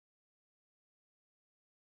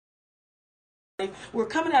We're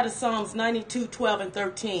coming out of Psalms 92, 12, and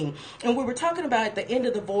 13. And we were talking about at the end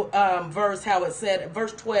of the verse, how it said,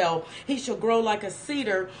 verse 12, he shall grow like a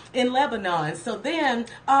cedar in Lebanon. So then,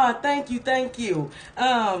 thank you, thank you.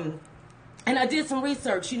 And I did some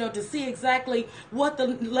research, to see exactly what the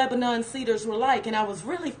Lebanon cedars were like. And I was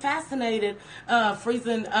really fascinated,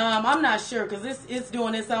 freezing. I'm not sure because it's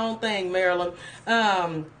doing its own thing, Maryland.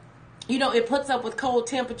 It puts up with cold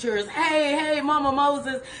temperatures. Hey, Mama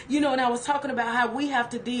Moses, and I was talking about how we have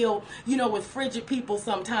to deal, with frigid people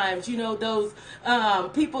sometimes, those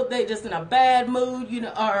people, they just in a bad mood,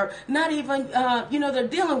 or not even, they're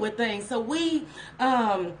dealing with things. So we,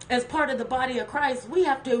 as part of the body of Christ, we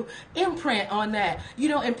have to imprint on that,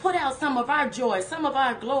 and put out some of our joy, some of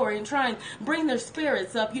our glory, and try and bring their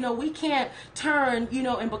spirits up. We can't turn,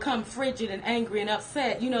 and become frigid and angry and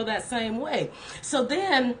upset, that same way. So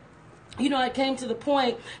then, I came to the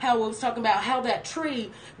point how I was talking about how that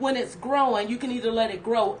tree, when it's growing, you can either let it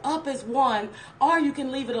grow up as one, or you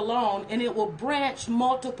can leave it alone, and it will branch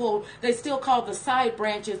multiple, they still call the side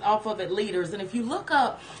branches off of it leaders. And if you look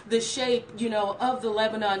up the shape, of the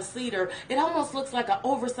Lebanon cedar, it almost looks like an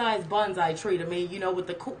oversized bonsai tree to me, with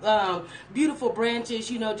the beautiful branches,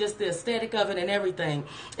 just the aesthetic of it and everything.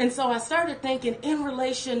 And so I started thinking in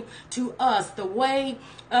relation to us, the way,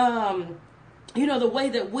 the way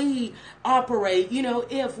that we operate,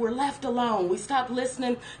 if we're left alone, we stop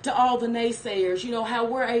listening to all the naysayers, how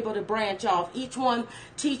we're able to branch off. Each one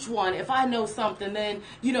teach one. If I know something, then,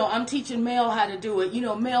 I'm teaching Mel how to do it.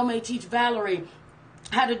 Mel may teach Valerie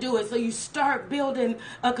how to do it. So you start building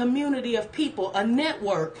a community of people, a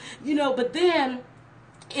network, but then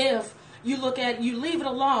if you leave it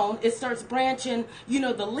alone, it starts branching,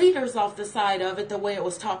 the leaders off the side of it, the way it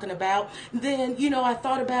was talking about. Then, I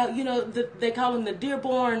thought about, they call him the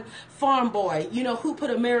Dearborn farm boy, who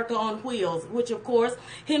put America on wheels, which of course,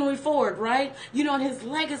 Henry Ford, right? And his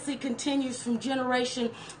legacy continues from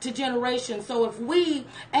generation to generation. So if we,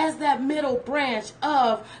 as that middle branch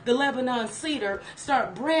of the Lebanon cedar,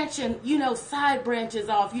 start branching, side branches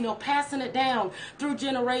off, passing it down through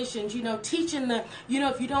generations, teaching the,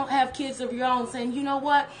 if you don't have kids of your own, saying, you know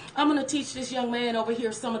what, I'm going to teach this young man over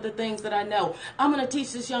here some of the things that I know. I'm going to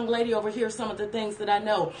teach this young lady over here some of the things that I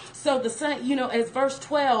know. So the same, as verse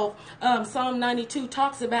 12, Psalm 92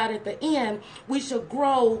 talks about at the end, we shall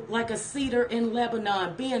grow like a cedar in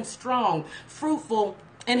Lebanon, being strong, fruitful,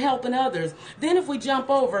 and helping others. Then if we jump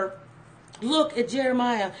over, look at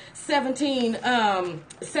Jeremiah 17,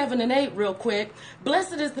 7 and 8 real quick.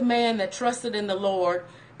 Blessed is the man that trusted in the Lord,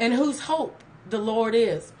 and whose hope the Lord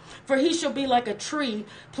is. For he shall be like a tree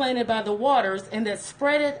planted by the waters, and that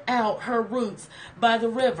spreadeth out her roots by the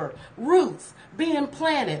river. Roots being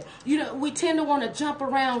planted. We tend to want to jump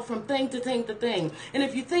around from thing to thing to thing. And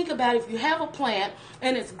if you think about it, if you have a plant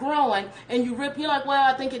and it's growing and you're like, well,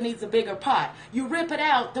 I think it needs a bigger pot. You rip it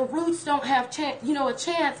out, the roots don't have a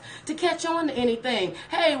chance to catch on to anything.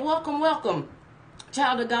 Hey, welcome.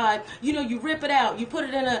 Child of God, you rip it out, you put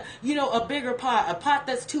it in a bigger pot, a pot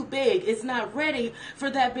that's too big. It's not ready for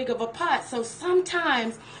that big of a pot. So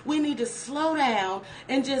sometimes we need to slow down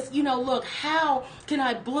and just, look, how can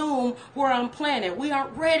I bloom where I'm planted? We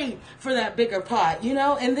aren't ready for that bigger pot,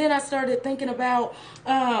 And then I started thinking about,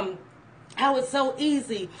 how it's so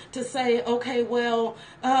easy to say, okay, well,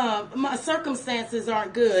 my circumstances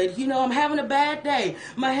aren't good. I'm having a bad day.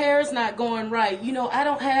 My hair's not going right. I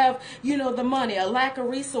don't have, the money, a lack of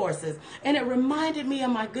resources. And it reminded me of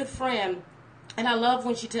my good friend. And I love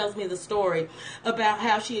when she tells me the story about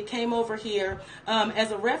how she had came over here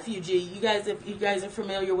as a refugee. If you guys are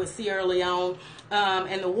familiar with Sierra Leone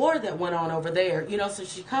and the war that went on over there, so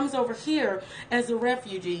she comes over here as a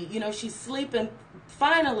refugee. She's sleeping.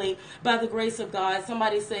 Finally, by the grace of God,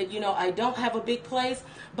 somebody said, I don't have a big place,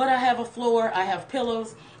 but I have a floor, I have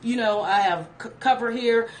pillows, I have cover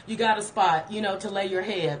here, you got a spot, to lay your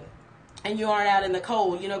head. And you aren't out in the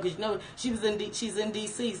cold, because she's in D.C.,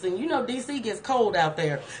 and D.C. gets cold out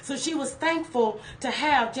there. So she was thankful to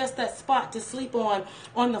have just that spot to sleep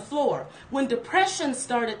on the floor. When depression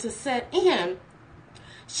started to set in,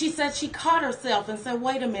 she said she caught herself and said,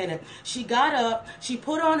 wait a minute. She got up, she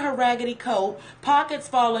put on her raggedy coat, pockets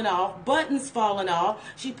falling off, buttons falling off.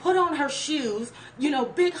 She put on her shoes,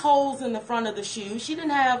 big holes in the front of the shoes. She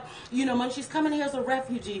didn't have, money. She's coming here as a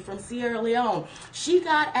refugee from Sierra Leone. She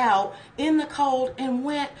got out in the cold and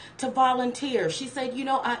went to volunteer. She said,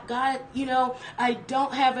 I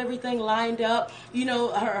don't have everything lined up.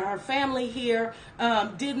 Her family here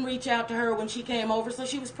didn't reach out to her when she came over. So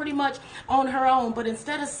she was pretty much on her own. But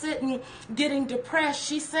instead instead of sitting getting depressed,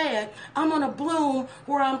 she said, I'm going to bloom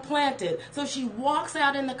where I'm planted. So she walks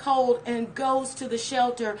out in the cold and goes to the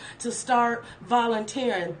shelter to start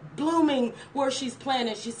volunteering, blooming where she's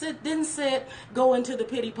planted. She didn't go into the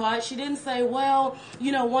pity pot. She didn't say, well,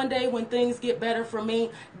 one day when things get better for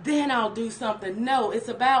me, then I'll do something. No, it's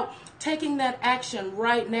about taking that action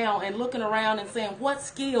right now and looking around and saying, what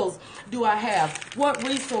skills do I have? What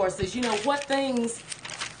resources? What things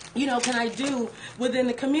can I do within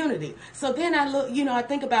the community? So then I look, I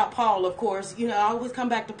think about Paul, of course. I always come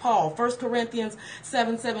back to Paul, 1 Corinthians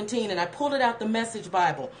 7:17, and I pulled it out the Message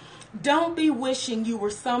Bible. Don't be wishing you were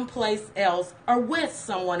someplace else or with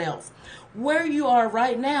someone else. Where you are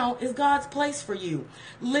right now is God's place for you.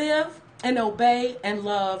 Live and obey and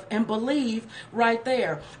love and believe right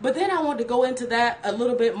there. But then I want to go into that a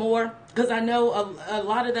little bit more, because I know a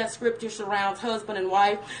lot of that scripture surrounds husband and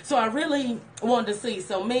wife. So I really wanted to see.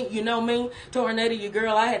 So me, Tornado, your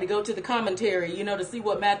girl, I had to go to the commentary, to see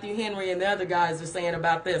what Matthew Henry and the other guys are saying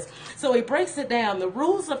about this. So he breaks it down. The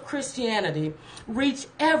rules of Christianity reach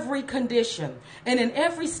every condition, and in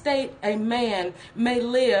every state a man may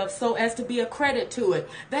live so as to be a credit to it.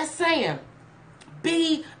 That's saying,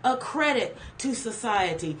 be a credit to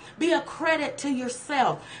society. Be a credit to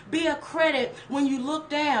yourself. Be a credit when you look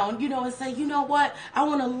down, and say, what? I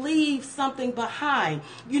want to leave something behind.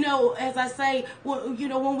 As I say,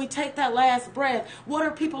 when we take that last breath, what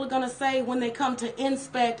are people going to say when they come to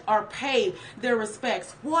inspect or pay their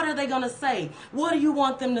respects? What are they going to say? What do you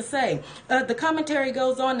want them to say? The commentary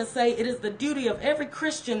goes on to say, it is the duty of every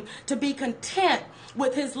Christian to be content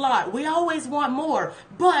with his lot. We always want more,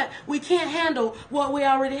 but we can't handle what we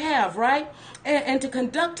already have, right? And to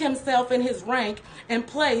conduct himself in his rank and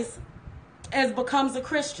place as becomes a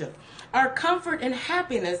Christian. Our comfort and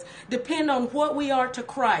happiness depend on what we are to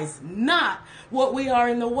Christ, not what we are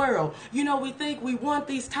in the world. We think we want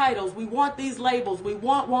these titles, we want these labels, we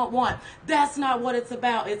want. That's not what it's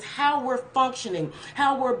about. It's how we're functioning,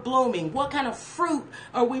 how we're blooming, what kind of fruit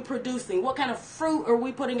are we producing, what kind of fruit are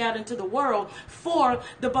we putting out into the world for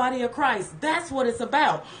the body of Christ. That's what it's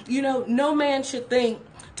about. No man should think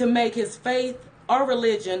to make his faith or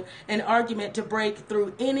religion an argument to break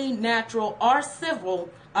through any natural or civil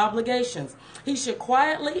obligations. He should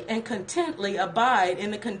quietly and contently abide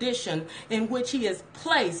in the condition in which he is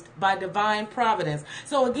placed by divine providence.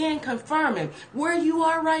 So again, confirming where you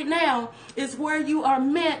are right now is where you are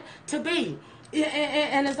meant to be.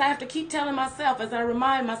 And as I have to keep telling myself, as I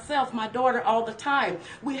remind myself, my daughter, all the time,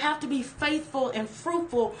 we have to be faithful and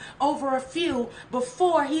fruitful over a few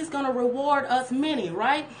before he's going to reward us many,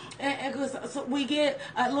 right? And so we get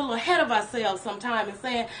a little ahead of ourselves sometimes and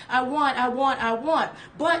saying, I want.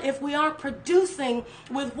 But if we aren't producing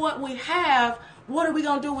with what we have, what are we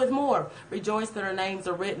going to do with more? Rejoice that our names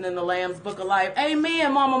are written in the Lamb's Book of Life.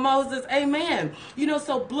 Amen, Mama Moses. Amen.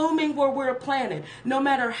 So blooming where we're planted, no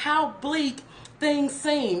matter how bleak things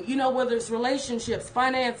seem, whether it's relationships,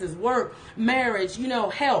 finances, work, marriage,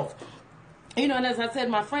 health. And as I said,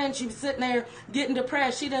 my friend, she was sitting there getting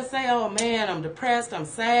depressed. She didn't say, oh man, I'm depressed, I'm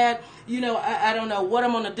sad. I don't know what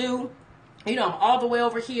I'm going to do. I'm all the way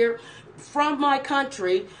over here from my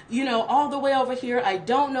country, all the way over here. I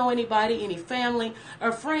don't know anybody, any family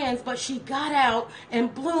or friends, but she got out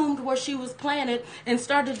and bloomed where she was planted and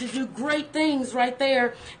started to do great things right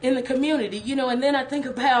there in the community, and then I think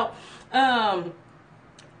about, I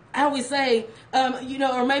always say,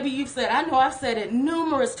 or maybe you've said, I know I've said it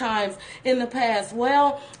numerous times in the past,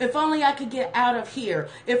 well, if only I could get out of here.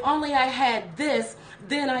 If only I had this,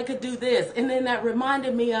 then I could do this. And then that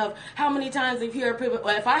reminded me of how many times you hear people,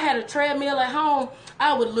 well, if I had a treadmill at home,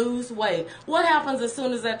 I would lose weight. What happens as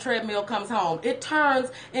soon as that treadmill comes home? It turns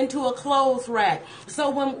into a clothes rack. So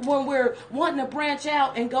when we're wanting to branch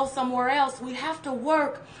out and go somewhere else, we have to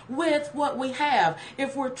work with what we have.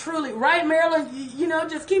 If we're truly, right, Marilyn,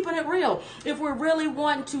 just keeping it real. If we're really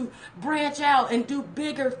wanting to branch out and do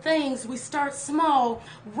bigger things, we start small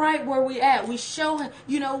right where we at. We show,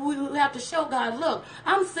 we have to show God, look,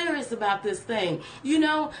 I'm serious about this thing.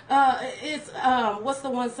 It's, what's the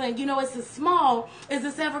one saying? It's as small as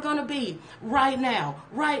it's ever going to be right now.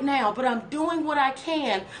 But I'm doing what I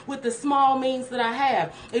can with the small means that I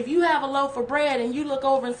have. If you have a loaf of bread and you look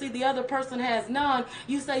over and see the other person has none,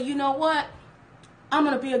 you say, you know what? I'm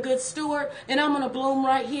going to be a good steward, and I'm going to bloom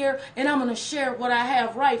right here, and I'm going to share what I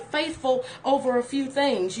have, right? Faithful over a few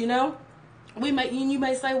things, you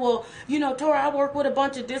may say, well, Tora, I work with a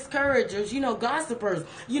bunch of discouragers, gossipers,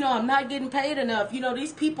 I'm not getting paid enough.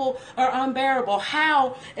 These people are unbearable.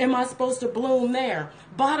 How am I supposed to bloom there?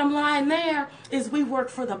 Bottom line there is we work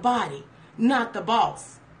for the body, not the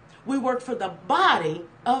boss. We work for the body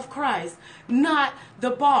of Christ, not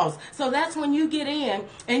the boss. So that's when you get in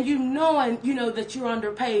and you knowing, that you're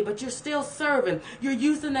underpaid, but you're still serving. You're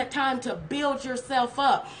using that time to build yourself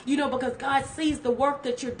up, because God sees the work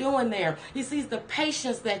that you're doing there. He sees the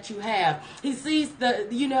patience that you have. He sees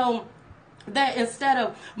that instead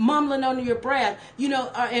of mumbling under your breath,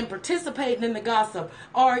 and participating in the gossip,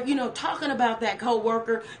 or, talking about that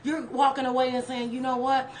coworker, you're walking away and saying, you know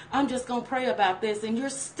what, I'm just going to pray about this. And you're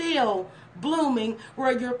still blooming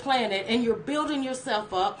where you're planted, and you're building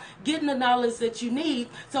yourself up, getting the knowledge that you need.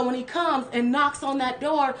 So when he comes and knocks on that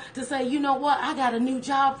door to say, you know what, I got a new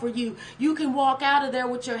job for you, you can walk out of there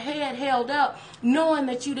with your head held up, knowing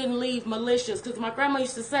that you didn't leave malicious. Because my grandma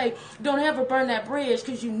used to say, don't ever burn that bridge,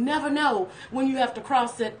 because you never know when you have to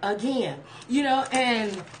cross it again.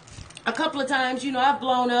 And a couple of times, I've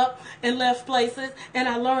blown up and left places, and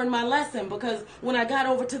I learned my lesson, because when I got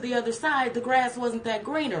over to the other side, the grass wasn't that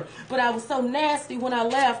greener. But I was so nasty when I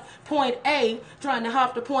left point A, trying to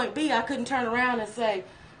hop to point B, I couldn't turn around and say,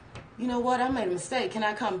 you know what, I made a mistake. Can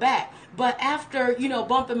I come back? But after,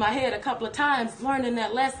 bumping my head a couple of times, learning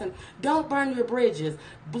that lesson, don't burn your bridges.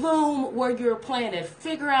 Bloom where you're planted.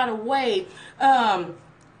 Figure out a way,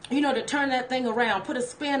 to turn that thing around, put a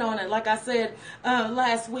spin on it. Like I said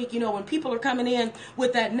last week, when people are coming in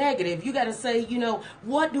with that negative, you got to say,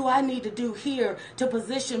 what do I need to do here to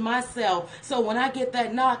position myself so when I get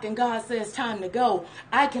that knock and God says time to go,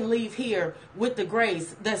 I can leave here with the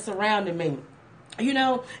grace that's surrounding me.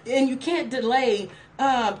 And you can't delay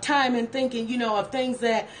time in thinking, of things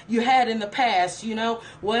that you had in the past,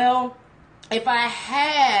 well, if I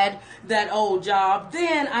had that old job,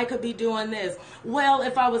 then I could be doing this. Well,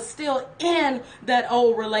 if I was still in that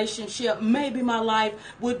old relationship, maybe my life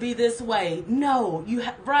would be this way. No,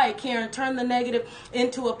 right, Karen, turn the negative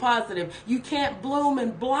into a positive. You can't bloom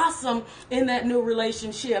and blossom in that new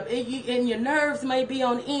relationship. And your nerves may be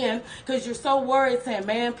on end because you're so worried, saying,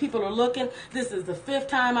 man, people are looking. This is the 5th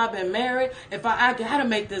time I've been married. If I got to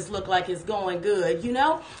make this look like it's going good,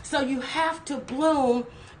 So you have to bloom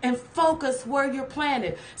and focus where you're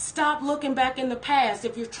planted. Stop looking back in the past.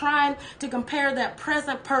 If you're trying to compare that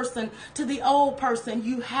present person to the old person,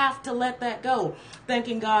 you have to let that go.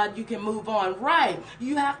 Thanking God you can move on. Right.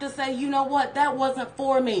 You have to say, you know what? That wasn't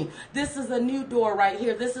for me. This is a new door right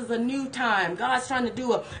here. This is a new time. God's trying to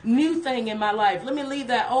do a new thing in my life. Let me leave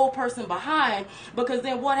that old person behind, because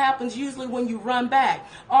then what happens usually when you run back,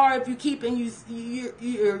 or if you keep and you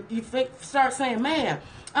start saying, man,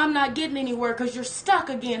 I'm not getting anywhere, because you're stuck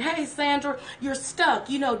again. Hey, Sandra, you're stuck.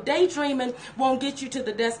 Daydreaming won't get you to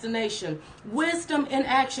the destination. Wisdom in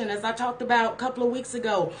action, as I talked about a couple of weeks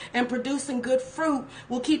ago, and producing good fruit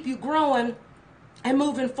will keep you growing and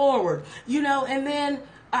moving forward. And then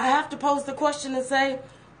I have to pose the question and say,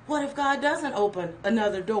 what if God doesn't open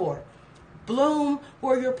another door? Bloom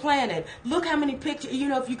where you're planted. Look how many pictures,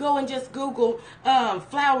 if you go and just Google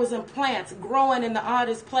flowers and plants growing in the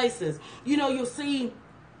oddest places, you'll see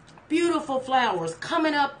beautiful flowers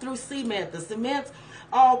coming up through cement. The cement's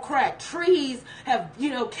all cracked. Trees have,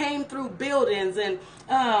 came through buildings, and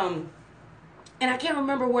I can't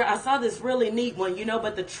remember where I saw this really neat one,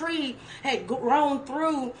 but the tree had grown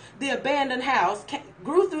through the abandoned house,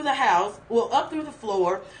 grew through the house, up through the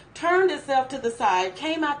floor, turned itself to the side,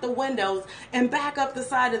 came out the windows, and back up the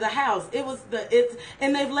side of the house.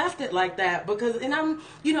 And they've left it like that and I'm,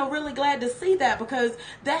 really glad to see that, because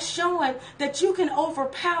that's showing that you can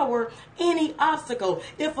overpower any obstacle.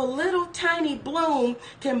 If a little tiny bloom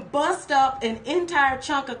can bust up an entire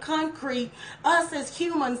chunk of concrete, us as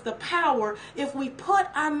humans, the power, if we put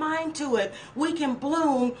our mind to it, we can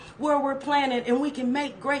bloom where we're planted, and we can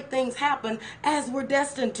make great things happen as we're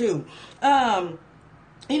destined to.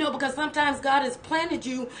 Because sometimes God has planted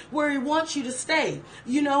you where he wants you to stay,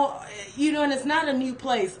 and it's not a new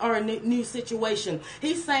place or a new situation.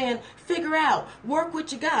 He's saying, figure out, work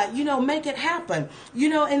what you got, make it happen,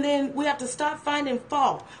 and then we have to stop finding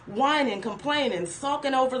fault, whining, complaining,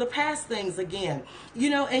 sulking over the past things again,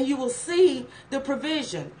 and you will see the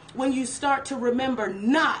provision when you start to remember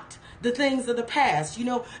not the things of the past,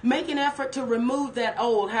 make an effort to remove that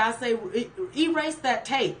old, how I say, erase that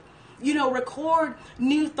tape. Record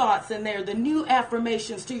new thoughts in there, the new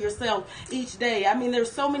affirmations to yourself each day. I mean,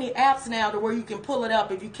 there's so many apps now to where you can pull it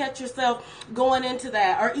up if you catch yourself going into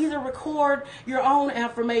that, or either record your own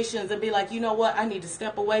affirmations and be like, you know what, I need to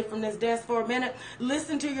step away from this desk for a minute.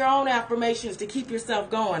 Listen to your own affirmations to keep yourself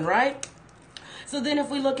going, right? So then if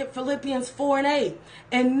we look at Philippians 4:8,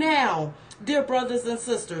 and now, dear brothers and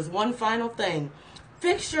sisters, one final thing.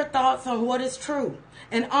 Fix your thoughts on what is true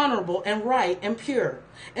and honorable and right and pure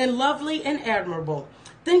and lovely and admirable.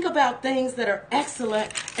 Think about things that are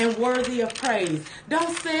excellent and worthy of praise.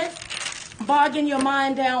 Don't sit bogging your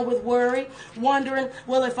mind down with worry, wondering,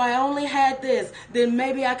 well, if I only had this, then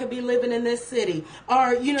maybe I could be living in this city.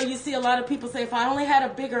 Or, you see a lot of people say, if I only had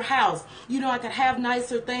a bigger house, I could have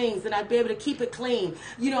nicer things and I'd be able to keep it clean.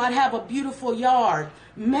 I'd have a beautiful yard.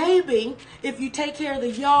 Maybe if you take care of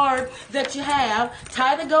the yard that you have,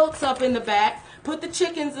 tie the goats up in the back, put the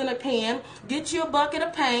chickens in a pen, get you a bucket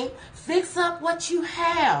of paint, fix up what you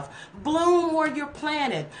have, bloom where you're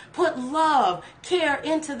planted, put love, care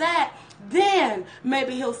into that. Then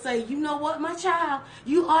maybe he'll say, you know what, my child,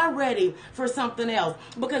 you are ready for something else.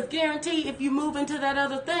 Because guarantee if you move into that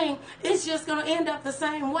other thing, it's just going to end up the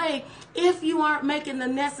same way if you aren't making the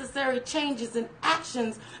necessary changes and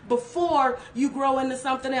actions before you grow into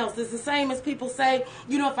something else. It's the same as people say,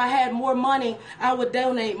 if I had more money, I would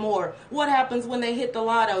donate more. What happens when they hit the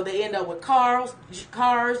lotto? They end up with cars,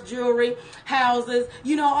 jewelry, houses,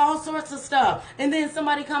 all sorts of stuff. And then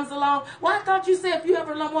somebody comes along, well, I thought you said if you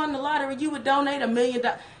ever won the lottery, you would donate $1 million.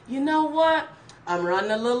 You know what? I'm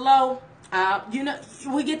running a little low.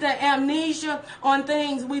 We get that amnesia on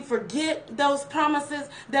things. We forget those promises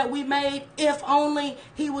that we made. If only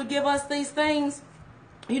he would give us these things.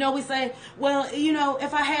 We say, well,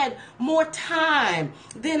 if I had more time,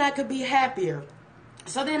 then I could be happier.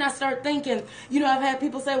 So then I start thinking, I've had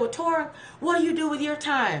people say, well, Tora, what do you do with your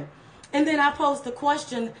time? And then I pose the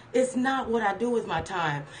question, it's not what I do with my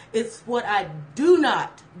time. It's what I do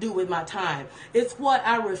not do with my time. It's what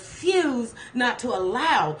I refuse not to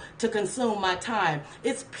allow to consume my time.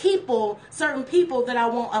 It's certain people that I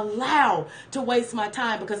won't allow to waste my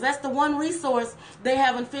time, because that's the one resource they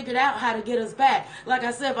haven't figured out how to get us back. Like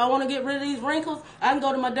I said, if I want to get rid of these wrinkles, I can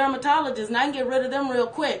go to my dermatologist and I can get rid of them real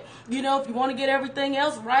quick. If you want to get everything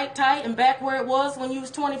else right, tight, and back where it was when you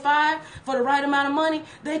was 25 for the right amount of money,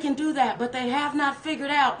 they can do that. But they have not figured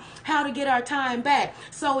out how to get our time back.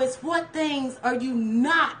 So it's what things are you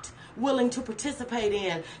not willing to participate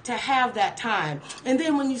in to have that time? And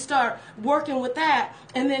then when you start working with that,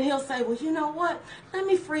 and then he'll say, well, you know what? Let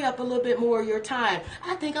me free up a little bit more of your time.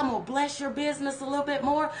 I think I'm going to bless your business a little bit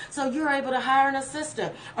more so you're able to hire an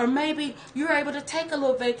assistant. Or maybe you're able to take a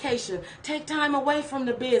little vacation, take time away from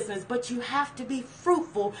the business, but you have to be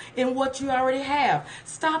fruitful in what you already have.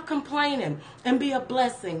 Stop complaining and be a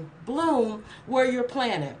blessing. Bloom where you're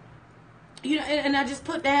planted. And I just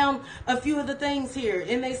put down a few of the things here.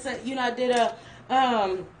 And they said, I did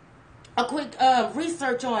a quick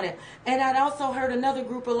research on it. And I'd also heard another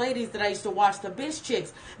group of ladies that I used to watch, the Bitch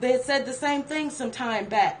Chicks. They had said the same thing some time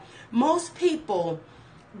back. Most people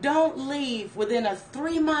don't leave within a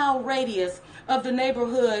 3-mile radius of the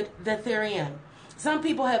neighborhood that they're in. Some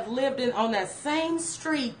people have lived on that same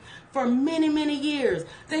street for many, many years.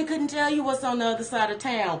 They couldn't tell you what's on the other side of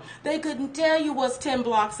town. They couldn't tell you what's 10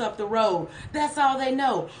 blocks up the road. That's all they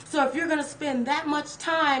know. So if you're going to spend that much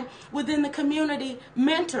time within the community,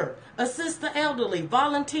 mentor, assist the elderly,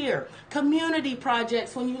 volunteer, community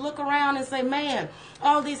projects. When you look around and say, man,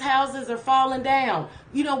 all these houses are falling down.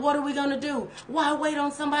 What are we going to do? Why wait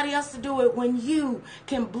on somebody else to do it when you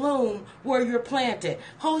can bloom where you're planted?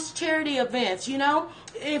 Host charity events,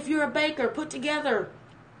 If you're a baker, put together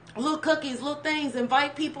little cookies, little things,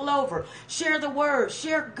 invite people over, share the word,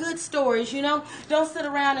 share good stories, Don't sit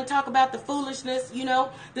around and talk about the foolishness,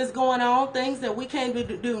 that's going on, things that we can't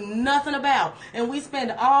do nothing about. And we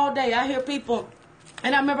spend all day, I hear people,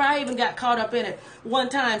 and I remember I even got caught up in it one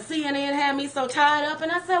time. CNN had me so tied up,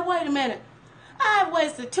 and I said, wait a minute. I've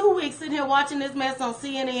wasted 2 weeks sitting here watching this mess on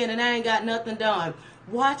CNN, and I ain't got nothing done.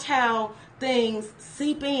 Watch how things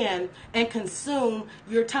seep in and consume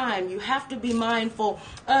your time. You have to be mindful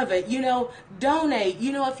of it. Donate,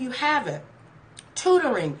 if you have it.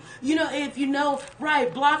 Tutoring, if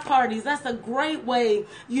right, block parties, that's a great way,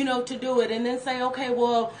 to do it. And then say, okay,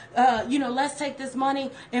 well, let's take this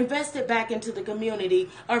money, invest it back into the community,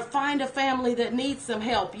 or find a family that needs some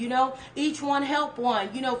help, each one help one,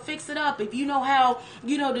 fix it up. If you know how,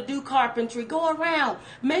 to do carpentry, go around,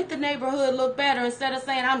 make the neighborhood look better instead of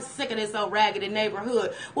saying, I'm sick of this old raggedy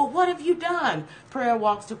neighborhood. Well, what have you done? Prayer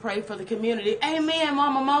walks to pray for the community. Amen,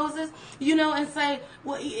 Mama Moses, and say,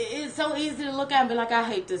 well, it's so easy to look at and be like, I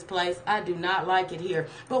hate this place. I do not like it here.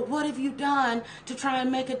 But what have you done to try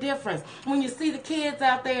and make a difference? When you see the kids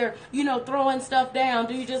out there, throwing stuff down,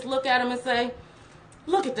 do you just look at them and say,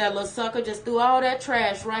 look at that little sucker, just threw all that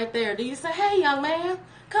trash right there? Do you say, hey, young man,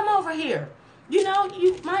 come over here?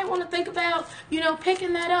 you might want to think about,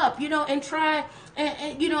 picking that up, and try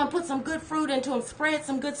and put some good fruit into them, spread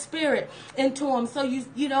some good spirit into them. So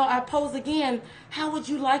I pose again, how would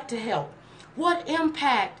you like to help? What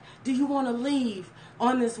impact do you want to leave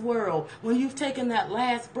on this world when you've taken that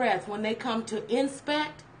last breath, when they come to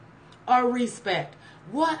inspect or respect?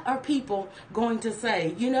 What are people going to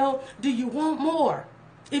say? Do you want more?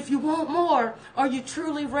 If you want more, are you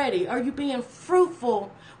truly ready? Are you being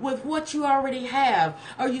fruitful with what you already have?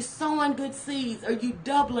 Are you sowing good seeds? Are you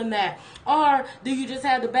doubling that? Or do you just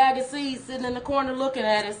have the bag of seeds sitting in the corner looking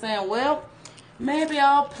at it saying, well, maybe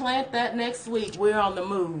I'll plant that next week. We're on the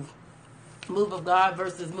move. Move of God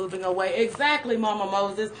versus moving away. Exactly, Mama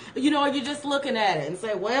Moses. Are you just looking at it and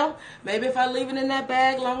say, well, maybe if I leave it in that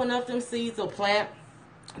bag long enough, them seeds will plant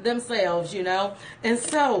themselves, And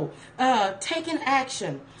so, taking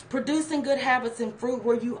action, producing good habits and fruit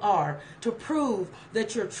where you are to prove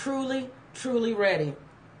that you're truly, truly ready.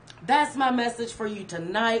 That's my message for you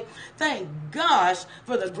tonight. Thank gosh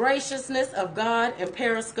for the graciousness of God and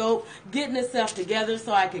Periscope getting itself together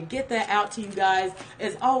so I could get that out to you guys.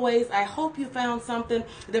 As always, I hope you found something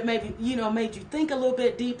that maybe, made you think a little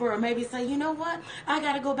bit deeper, or maybe say, you know what? I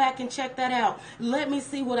got to go back and check that out. Let me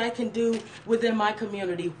see what I can do within my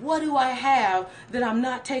community. What do I have that I'm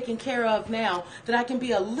not taking care of now that I can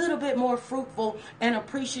be a little bit more fruitful and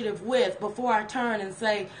appreciative with before I turn and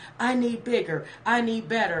say, I need bigger, I need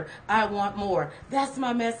better, I want more. That's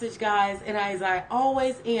my message, guys. And as I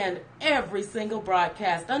always end every single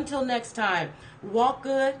broadcast, until next time, walk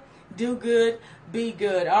good, do good, be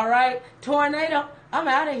good. All right? Tornado, I'm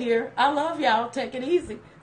out of here. I love y'all. Take it easy.